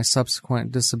by my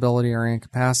subsequent disability or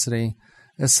incapacity,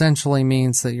 essentially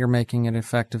means that you're making it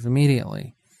effective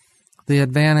immediately. The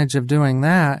advantage of doing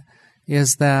that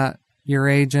is that your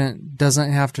agent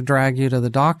doesn't have to drag you to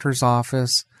the doctor's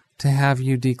office to have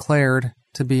you declared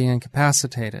to be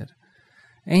incapacitated.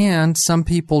 And some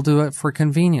people do it for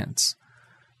convenience,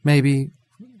 maybe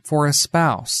for a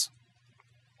spouse.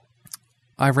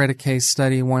 I read a case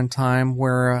study one time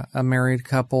where a married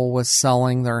couple was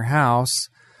selling their house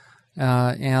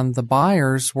and the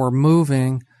buyers were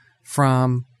moving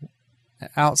from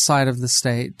outside of the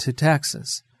state to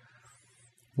Texas.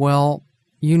 Well,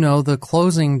 you know, the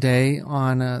closing day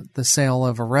on the sale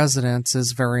of a residence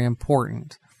is very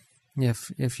important.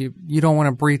 If you don't want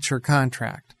to breach your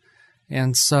contract.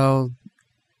 And so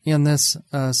in this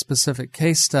specific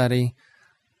case study,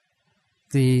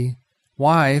 the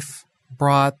wife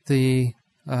brought the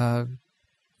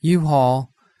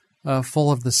U-Haul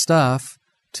full of the stuff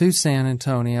to San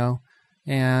Antonio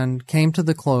and came to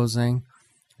the closing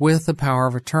with the power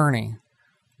of attorney.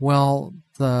 Well,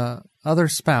 the other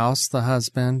spouse, the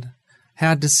husband,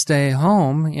 had to stay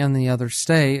home in the other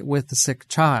state with the sick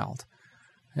child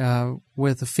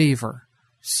with a fever.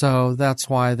 So that's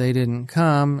why they didn't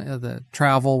come. The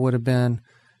travel would have been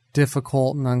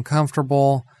difficult and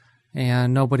uncomfortable,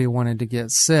 and nobody wanted to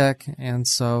get sick. And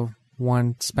so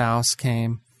one spouse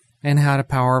came and had a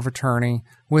power of attorney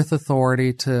with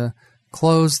authority to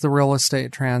close the real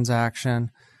estate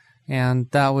transaction. And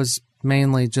that was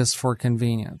mainly just for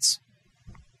convenience.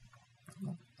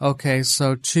 Okay,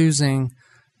 so choosing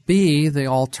B, the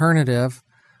alternative,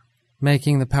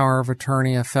 making the power of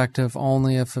attorney effective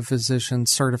only if a physician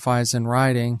certifies in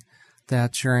writing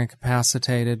that you're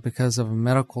incapacitated because of a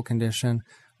medical condition,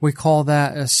 we call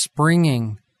that a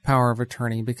springing power of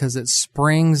attorney because it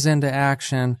springs into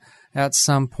action at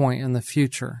some point in the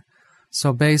future.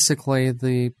 So basically,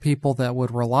 the people that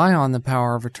would rely on the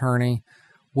power of attorney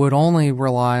would only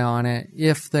rely on it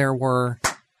if there were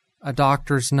a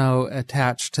doctor's note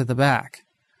attached to the back.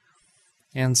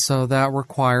 And so that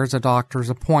requires a doctor's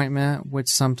appointment, which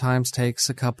sometimes takes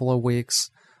a couple of weeks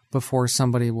before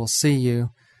somebody will see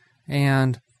you.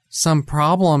 And some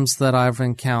problems that I've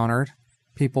encountered,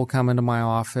 people come into my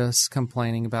office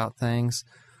complaining about things,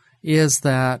 is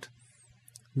that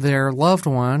their loved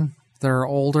one, their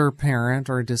older parent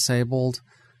or disabled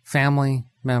family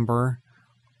member,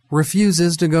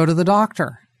 refuses to go to the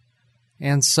doctor.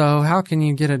 And so how can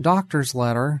you get a doctor's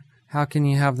letter? How can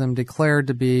you have them declared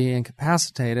to be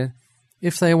incapacitated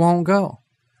if they won't go?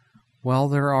 Well,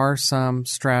 there are some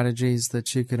strategies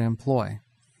that you could employ.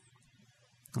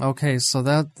 Okay, so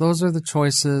those are the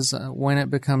choices when it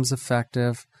becomes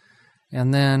effective.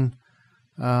 And then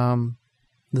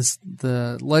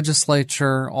the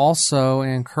legislature also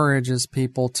encourages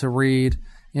people to read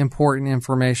important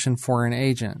information for an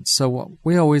agent. So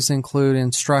we always include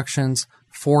instructions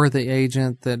for the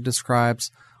agent that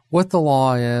describes what the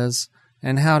law is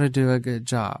and how to do a good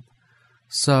job.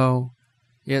 So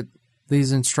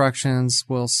these instructions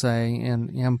will say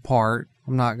in part,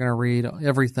 I'm not going to read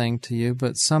everything to you,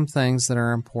 but some things that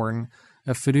are important.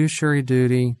 A fiduciary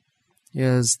duty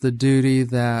is the duty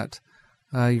that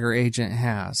your agent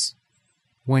has.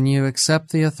 When you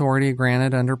accept the authority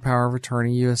granted under power of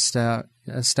attorney, you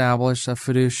establish a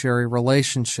fiduciary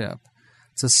relationship.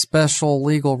 It's a special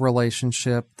legal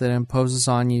relationship that imposes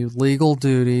on you legal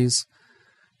duties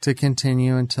to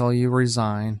continue until you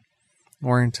resign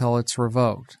or until it's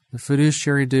revoked. The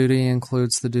fiduciary duty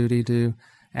includes the duty to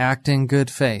act in good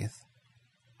faith.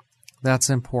 That's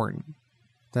important.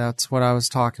 That's what I was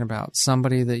talking about.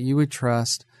 Somebody that you would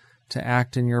trust to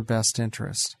act in your best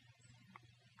interest.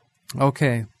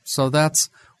 Okay, so that's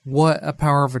what a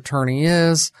power of attorney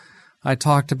is. I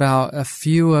talked about a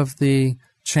few of the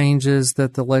changes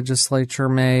that the legislature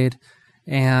made,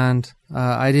 and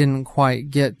I didn't quite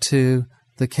get to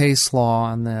the case law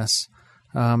on this.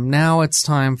 Now it's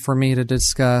time for me to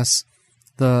discuss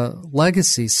the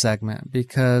legacy segment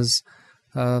because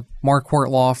Marquardt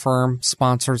Law Firm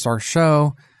sponsors our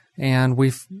show, and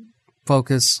we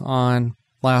focus on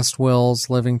last wills,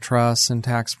 living trusts, and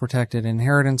tax-protected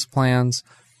inheritance plans,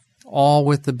 all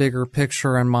with the bigger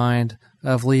picture in mind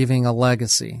of leaving a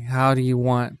legacy. How do you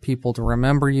want people to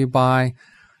remember you by?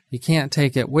 You can't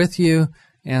take it with you,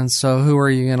 and so who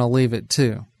are you going to leave it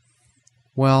to?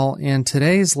 Well, in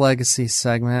today's legacy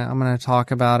segment, I'm going to talk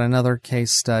about another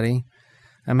case study.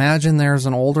 Imagine there's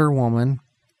an older woman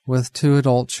with 2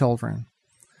 adult children.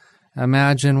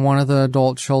 Imagine one of the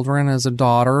adult children is a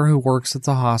daughter who works at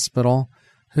the hospital,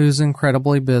 who's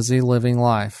incredibly busy living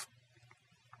life.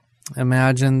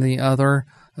 Imagine the other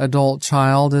adult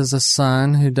child is a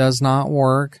son who does not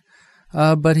work,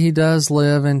 but he does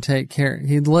live and take care.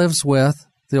 He lives with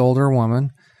the older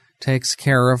woman, takes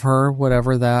care of her,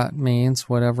 whatever that means,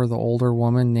 whatever the older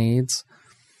woman needs.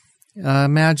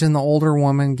 Imagine the older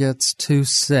woman gets too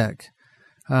sick,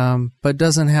 but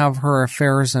doesn't have her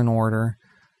affairs in order.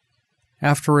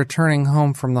 After returning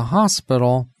home from the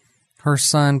hospital, her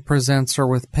son presents her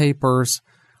with papers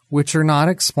which are not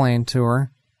explained to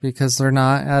her because they're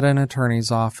not at an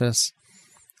attorney's office.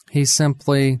 He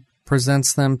simply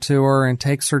presents them to her and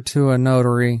takes her to a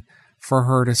notary for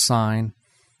her to sign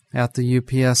at the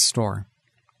UPS store.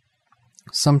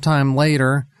 Sometime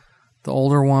later, the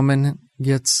older woman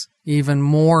gets even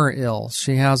more ill.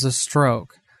 She has a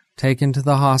stroke, taken to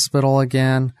the hospital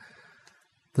again.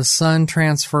 The son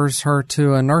transfers her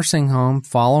to a nursing home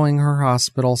following her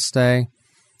hospital stay.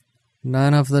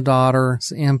 None of the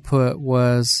daughter's input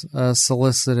was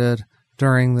solicited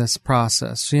during this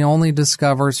process. She only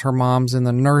discovers her mom's in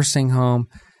the nursing home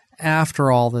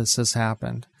after all this has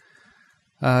happened.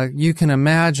 You can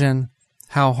imagine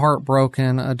how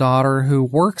heartbroken a daughter who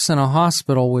works in a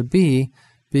hospital would be,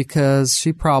 because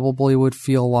she probably would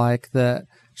feel like that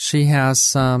she has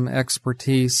some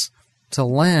expertise to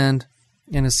lend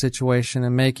in a situation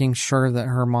and making sure that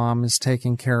her mom is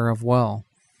taken care of well.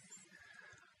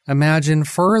 Imagine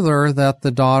further that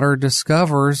the daughter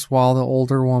discovers while the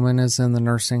older woman is in the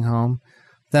nursing home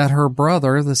that her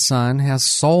brother, the son, has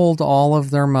sold all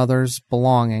of their mother's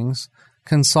belongings,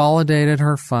 consolidated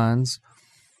her funds,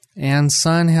 and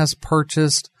son has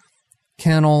purchased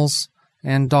kennels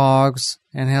and dogs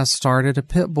and has started a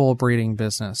pit bull breeding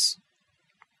business.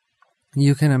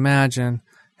 You can imagine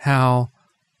how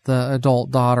the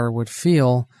adult daughter would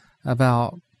feel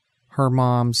about her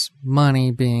mom's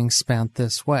money being spent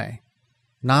this way.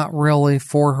 Not really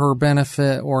for her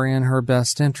benefit or in her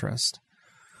best interest.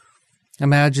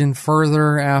 Imagine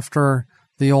further after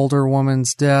the older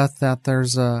woman's death that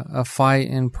there's a fight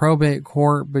in probate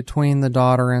court between the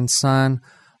daughter and son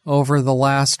over the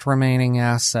last remaining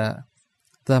asset,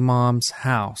 the mom's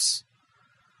house.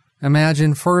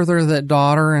 Imagine further that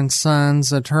daughter and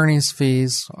son's attorney's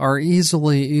fees are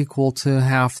easily equal to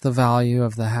half the value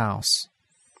of the house.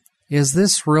 Is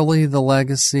this really the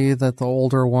legacy that the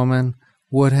older woman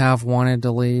would have wanted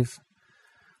to leave?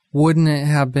 Wouldn't it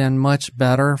have been much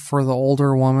better for the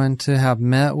older woman to have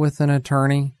met with an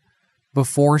attorney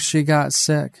before she got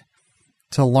sick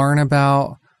to learn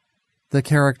about the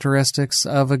characteristics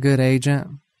of a good agent?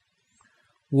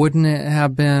 Wouldn't it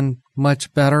have been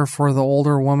much better for the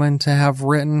older woman to have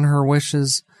written her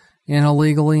wishes in a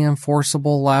legally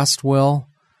enforceable last will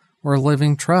or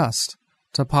living trust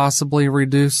to possibly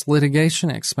reduce litigation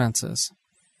expenses?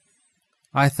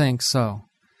 I think so.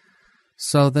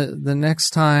 So that the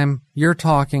next time you're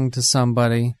talking to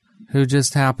somebody who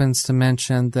just happens to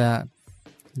mention that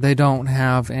they don't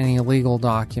have any legal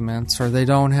documents, or they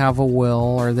don't have a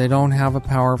will, or they don't have a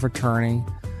power of attorney,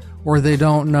 or they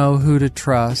don't know who to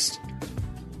trust,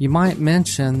 you might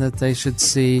mention that they should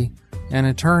see an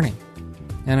attorney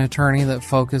that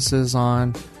focuses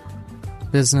on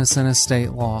business and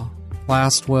estate law,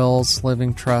 last wills,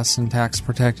 living trusts, and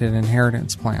tax-protected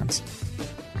inheritance plans.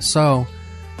 So,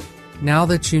 now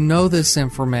that you know this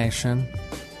information,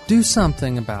 do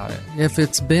something about it. If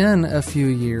it's been a few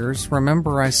years,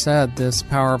 remember I said this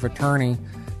power of attorney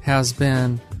has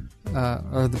been,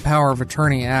 or the Power of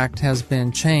Attorney Act has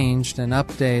been changed and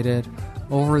updated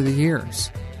over the years.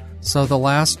 So the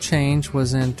last change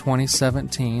was in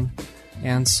 2017,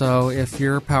 and so if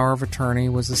your power of attorney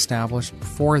was established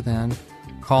before then,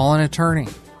 call an attorney.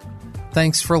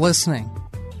 Thanks for listening.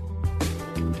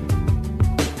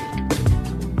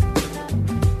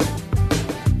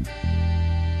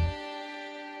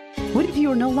 What if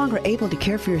you are no longer able to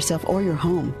care for yourself or your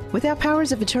home? Without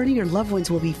powers of attorney, your loved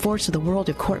ones will be forced to the world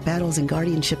of court battles and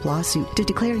guardianship lawsuit to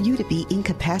declare you to be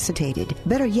incapacitated.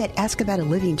 Better yet, ask about a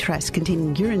living trust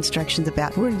containing your instructions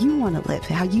about where you want to live,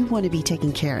 how you want to be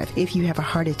taken care of if you have a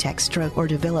heart attack, stroke, or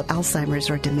develop Alzheimer's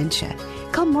or dementia.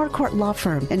 Call Marquardt Law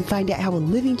Firm and find out how a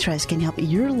living trust can help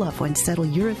your loved ones settle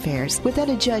your affairs without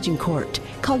a judge in court.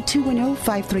 Call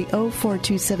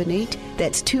 210-530-4278.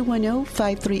 That's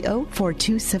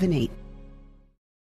 210-530-4278.